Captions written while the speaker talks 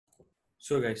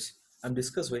So guys, I'm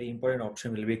discuss very important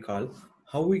option will be called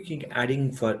how we can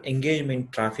adding for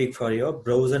engagement traffic for your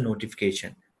browser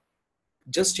notification.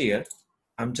 Just here,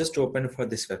 I'm just open for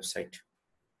this website.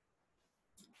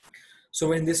 So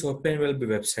when this open will be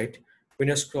website, when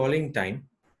you're scrolling time,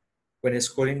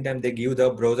 they give the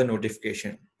browser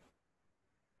notification.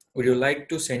 Would you like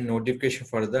to send notification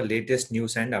for the latest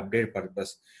news and update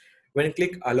purpose? When you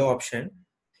click allow option,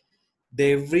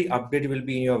 every update will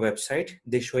be in your website.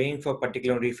 They're showing for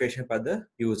particular notification for the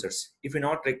users. If you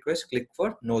not request, click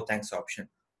for no thanks option.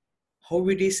 How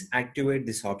it is activate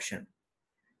this option?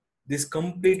 This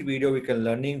complete video we can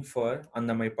learning for on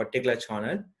my particular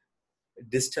channel,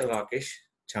 Digital Rakesh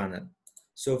channel.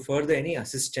 So further any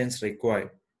assistance required,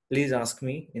 please ask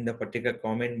me in the particular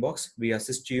comment box. We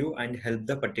assist you and help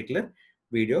the particular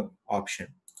video option.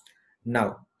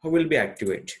 Now, how will be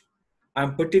activate?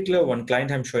 I'm particular one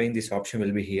client I'm showing this option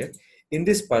will be here. In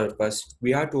this purpose,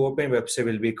 we have to open website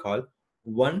will be called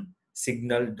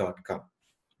onesignal.com.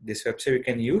 This website we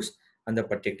can use on the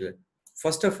particular.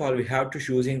 First of all, we have to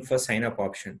choosing for sign up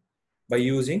option. By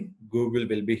using Google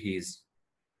will be his.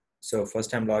 So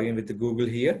first I'm logging with the Google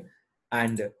here,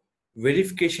 and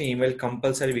verification email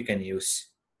compulsory we can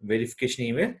use. Verification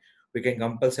email we can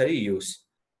compulsory use.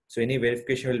 So any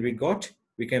verification will be got,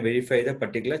 we can verify the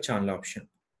particular channel option.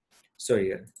 So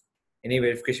here, any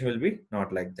verification will be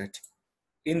not like that.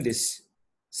 In this,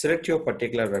 select your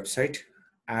particular website,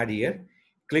 add here,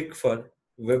 click for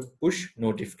web push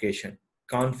notification,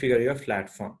 configure your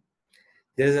platform.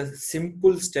 There is a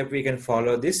simple step we can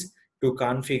follow this to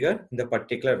configure the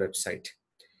particular website.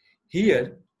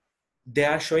 Here, they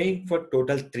are showing for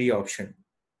total 3 options.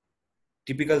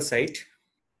 Typical site,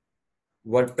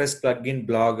 WordPress plugin,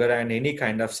 Blogger, and any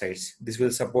kind of sites. This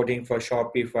will supporting for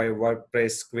Shopify,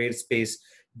 WordPress, Squarespace,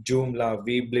 Joomla,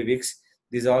 Weebly, Wix.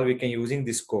 These all we can using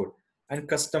this code and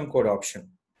custom code option.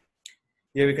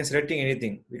 Here we can selecting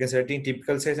anything. We can selecting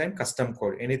typical site and custom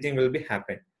code. Anything will be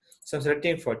happen. So I'm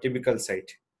selecting for typical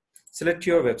site. Select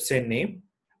your website name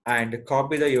and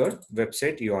copy your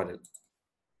website URL.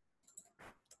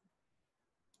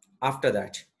 After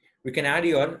that, we can add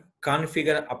your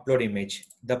configure upload image.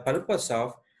 The purpose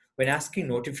of when asking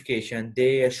notification,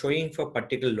 they are showing for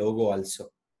particular logo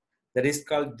also. That is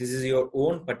called, this is your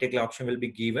own particular option will be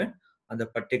given on the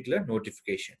particular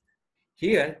notification.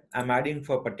 Here, I'm adding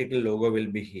for particular logo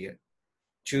will be here.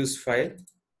 Choose file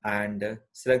and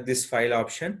select this file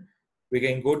option. We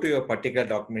can go to your particular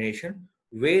documentation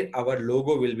where our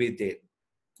logo will be there.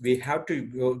 We have to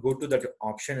go to that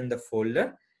option in the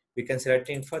folder. We can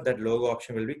selecting for that logo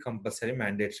option will be compulsory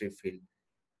mandatory field.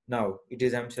 Now it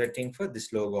is I'm selecting for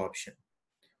this logo option.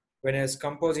 When it's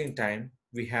composing time,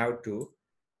 we have to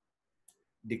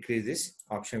decrease this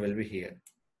option will be here.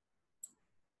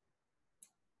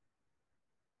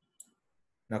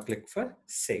 Now click for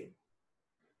save.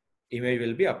 Image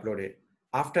will be uploaded.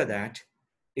 After that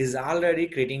is already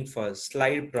creating for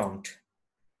slide prompt.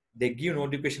 They give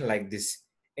notification like this,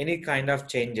 any kind of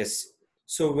changes.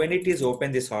 So when it is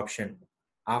open this option,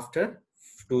 after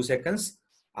 2 seconds,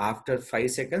 after 5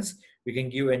 seconds, we can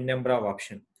give a number of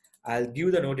option. I'll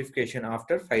give the notification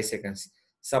after 5 seconds.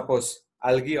 Suppose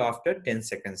I'll give after 10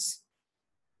 seconds.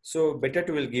 So better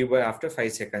to will give after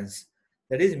 5 seconds.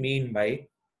 That is mean by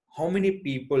how many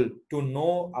people to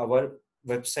know our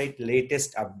website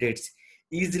latest updates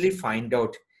easily find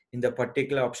out in the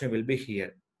particular option will be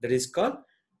here. That is called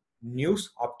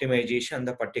news optimization on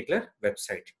the particular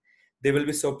website. They will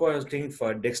be supporting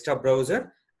for desktop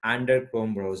browser and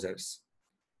Chrome browsers.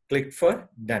 Click for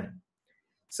done.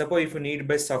 Suppose if you need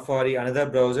by Safari another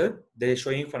browser, they are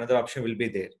showing for another option will be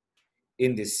there.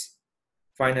 In this,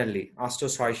 finally, Astro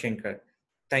Sai Shankar,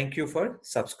 thank you for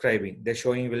subscribing. The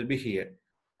showing will be here.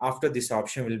 After this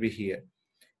option will be here.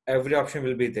 Every option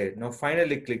will be there. Now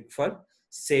finally click for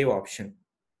save option.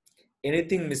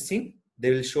 Anything missing, they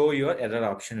will show your error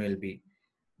option will be.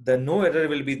 The no error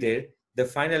will be there. They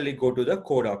finally go to the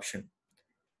code option.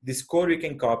 This code we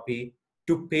can copy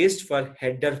to paste for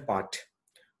header part,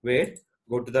 where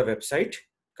go to the website,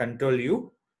 Control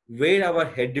U, where our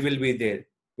head will be there.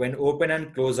 When open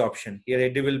and close option, here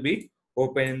head will be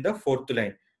open in the 4th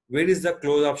line. Where is the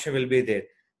close option will be there?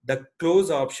 The close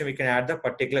option we can add the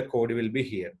particular code will be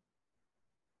here.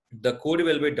 The code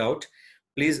will be doubt.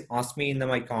 Please ask me in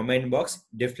my comment box.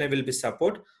 Definitely will be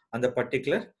support on the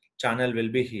particular channel will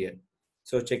be here.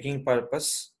 So checking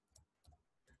purpose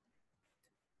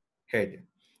head.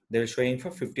 They're showing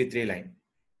for 53 line.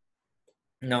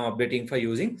 Now updating for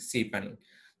using cPanel.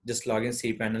 Just log in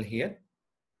cPanel here.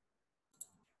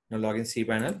 Now log in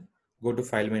cPanel. Go to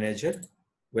file manager.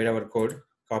 Where our code.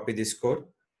 Copy this code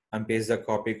and paste the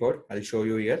copy code. I'll show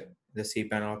you here the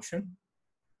cpan option.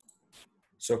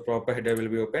 So proper header will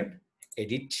be open,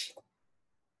 edit,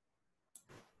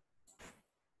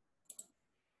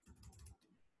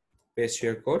 paste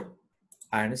your code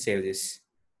and save this.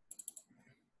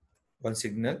 One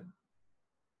signal,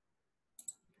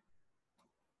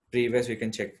 previous we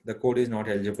can check, the code is not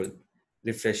eligible.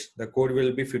 Refresh, the code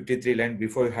will be 53 line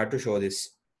before you have to show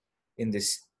this. In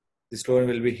this line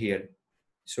will be here.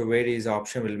 So where is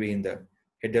option will be in the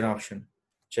header option.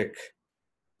 Check.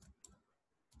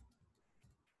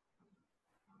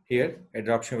 Here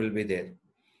header option will be there.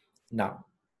 Now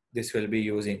this will be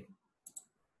using,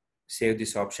 save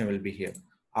this option will be here.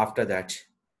 After that,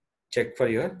 check for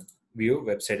your view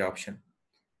website option.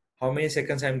 How many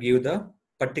seconds I'm give the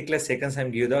particular seconds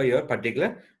I'm give the your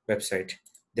particular website.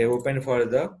 They open for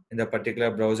the in the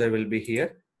particular browser will be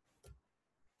here.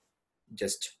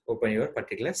 Just open your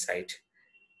particular site.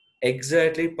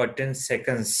 Exactly per 10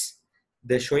 seconds.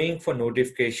 They're showing for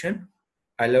notification,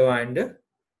 allow, and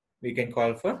we can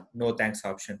call for no thanks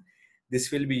option.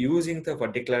 This will be using the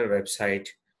particular website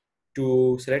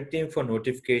to selecting for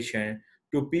notification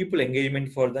to people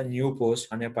engagement for the new post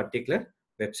on a particular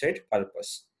website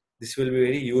purpose. This will be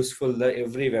very useful the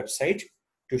every website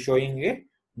to showing a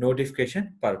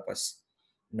notification purpose.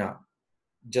 Now,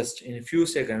 just in a few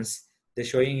seconds, the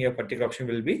showing a particular option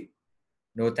will be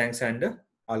no thanks and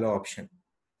allow option.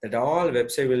 That all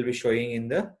website will be showing in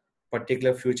the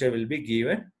particular future will be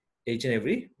given each and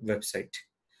every website.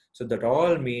 So that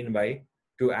all mean by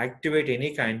to activate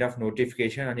any kind of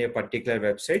notification on a particular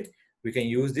website, we can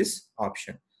use this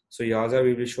option. So user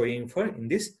will be showing for in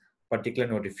this particular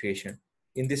notification.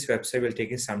 In this website will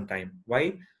take some time.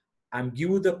 Why? I'm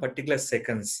give the particular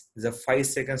seconds. The 5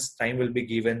 seconds time will be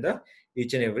given the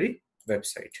each and every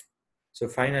website. So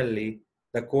finally,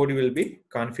 the code will be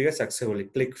configured successfully.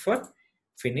 Click for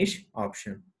finish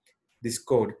option. This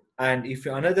code, and if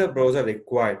another browser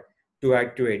required to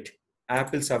activate,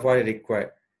 Apple Safari required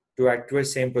to activate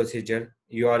same procedure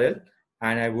URL,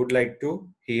 and I would like to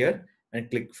here and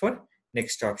click for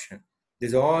next option.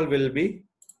 This all will be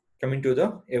coming to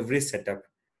the every setup.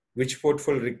 Which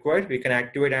portfolio required, we can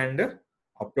activate and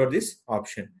upload this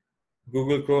option.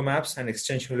 Google Chrome apps and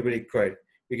extension will be required.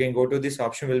 We can go to this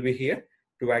option will be here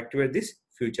to activate this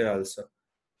feature also.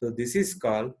 So this is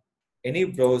called any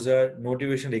browser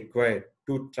notification required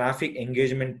to traffic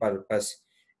engagement purpose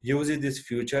uses this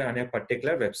feature on a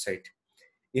particular website.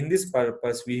 In this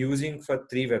purpose, we using for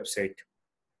 3 websites.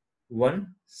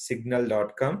 One,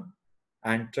 signal.com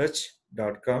and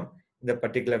touch.com in the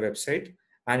particular website,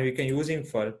 and we can using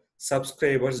for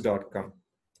subscribers.com.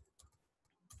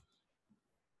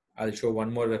 I'll show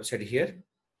one more website here.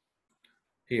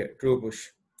 Here, TruePush,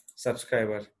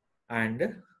 subscriber,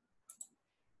 and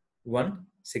one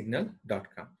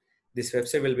signal.com. This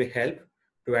website will be help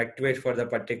to activate for the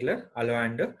particular allow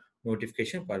and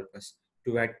notification purpose.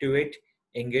 To activate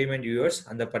engagement viewers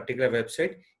on the particular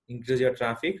website, increase your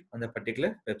traffic on the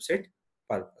particular website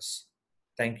purpose.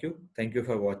 Thank you. Thank you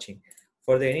for watching.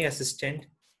 For the any assistant,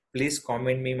 please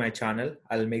comment me my channel.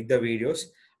 I'll make the videos.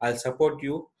 I'll support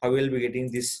you how you will be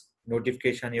getting this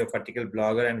notification on your particular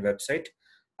blogger and website.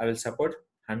 I will support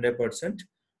 100%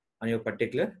 on your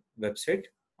particular website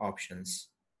options.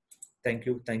 Thank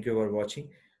you. Thank you for watching.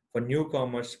 For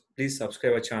newcomers, please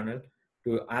subscribe our channel.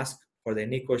 To ask for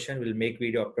any question, we'll make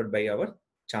video upload by our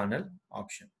channel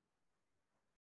option.